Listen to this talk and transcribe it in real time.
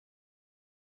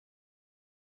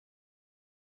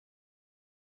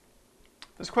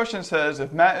This question says,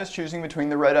 if Matt is choosing between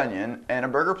the red onion and a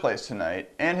burger place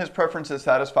tonight, and his preferences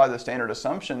satisfy the standard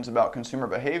assumptions about consumer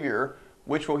behavior,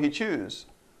 which will he choose?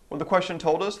 Well, the question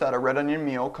told us that a red onion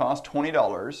meal cost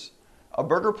 $20, a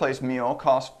burger place meal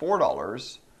cost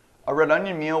 $4, a red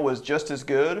onion meal was just as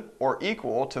good or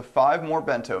equal to 5 more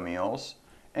bento meals,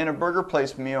 and a burger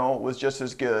place meal was just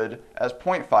as good as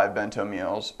 0.5 bento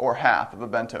meals, or half of a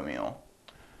bento meal.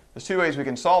 There's two ways we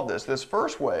can solve this. This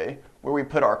first way, where we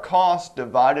put our cost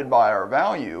divided by our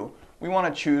value, we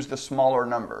want to choose the smaller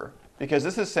number, because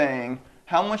this is saying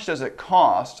how much does it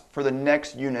cost for the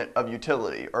next unit of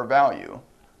utility or value.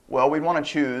 Well, we'd want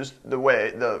to choose the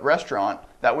restaurant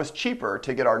that was cheaper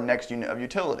to get our next unit of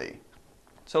utility.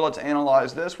 So let's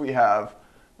analyze this. We have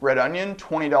red onion,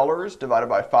 $20 divided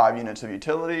by 5 units of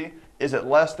utility. Is it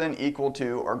less than, equal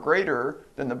to, or greater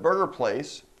than the burger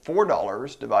place,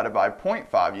 $4 divided by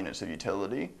 0.5 units of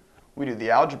utility? We do the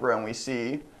algebra and we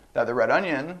see that the red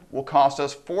onion will cost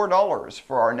us $4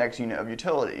 for our next unit of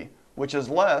utility, which is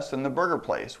less than the burger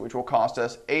place, which will cost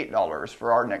us $8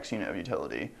 for our next unit of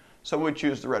utility. So we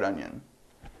choose the red onion.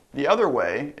 The other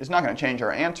way is not going to change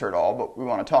our answer at all, but we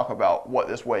want to talk about what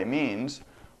this way means.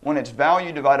 When it's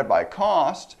value divided by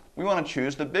cost, we want to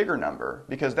choose the bigger number,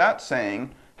 because that's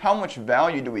saying how much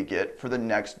value do we get for the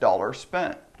next dollar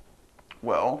spent.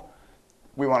 Well,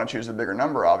 we want to choose the bigger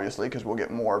number, obviously, because we'll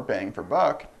get more bang for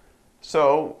buck.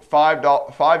 So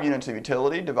 5 units of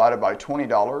utility divided by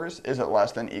 $20, is it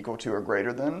less than, equal to, or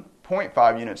greater than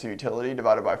 0.5 units of utility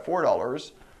divided by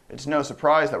 $4? It's no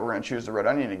surprise that we're going to choose the red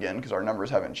onion again, because our numbers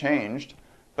haven't changed,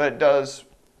 but it does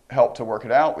help to work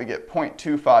it out. We get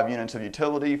 0.25 units of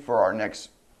utility for our next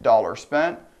dollar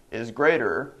spent is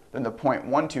greater than the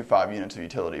 0.125 units of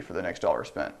utility for the next dollar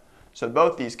spent. So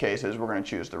both these cases, we're going to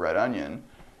choose the red onion.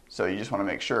 So you just want to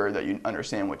make sure that you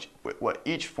understand what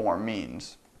each form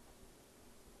means.